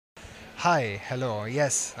Hi, hello.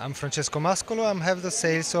 Yes, I'm Francesco Mascolo. I'm head of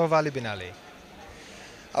sales of Ali Bin Ali.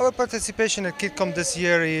 Our participation at KidCom this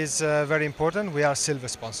year is very important. We are silver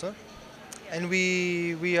sponsor, and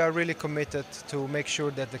we are really committed to make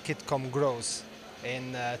sure that the KidCom grows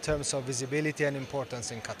in terms of visibility and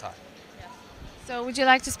importance in Qatar. So, would you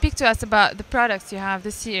like to speak to us about the products you have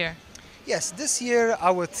this year? Yes, this year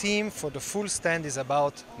our theme for the full stand is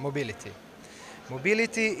about mobility.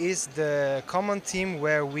 Mobility is the common theme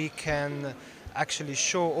where we can actually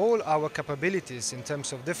show all our capabilities in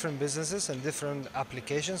terms of different businesses and different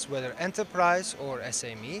applications, whether enterprise or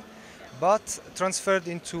SME, but transferred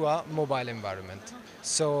into a mobile environment.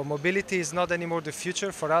 So mobility is not anymore the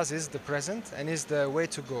future, for us is the present and is the way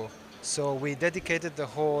to go. So we dedicated the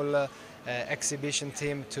whole exhibition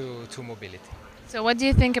theme to mobility. So, what do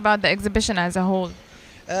you think about the exhibition as a whole?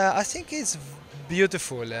 I think it's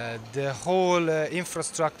beautiful. The whole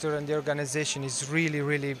infrastructure and the organization is really,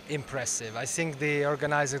 really impressive. I think the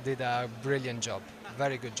organizer did a brilliant job,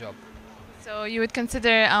 very good job. So, you would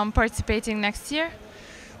consider participating next year?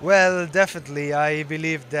 Well, definitely. I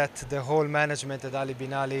believe that the whole management at Ali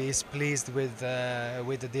Bin Ali is pleased with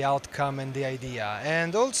the outcome and the idea.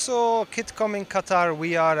 And also, KidCom in Qatar,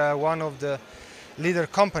 we are one of the leader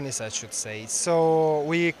companies, I should say. So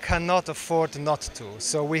we cannot afford not to.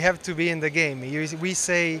 So we have to be in the game. We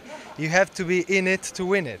say you have to be in it to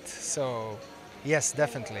win it. So yes,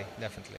 definitely, definitely.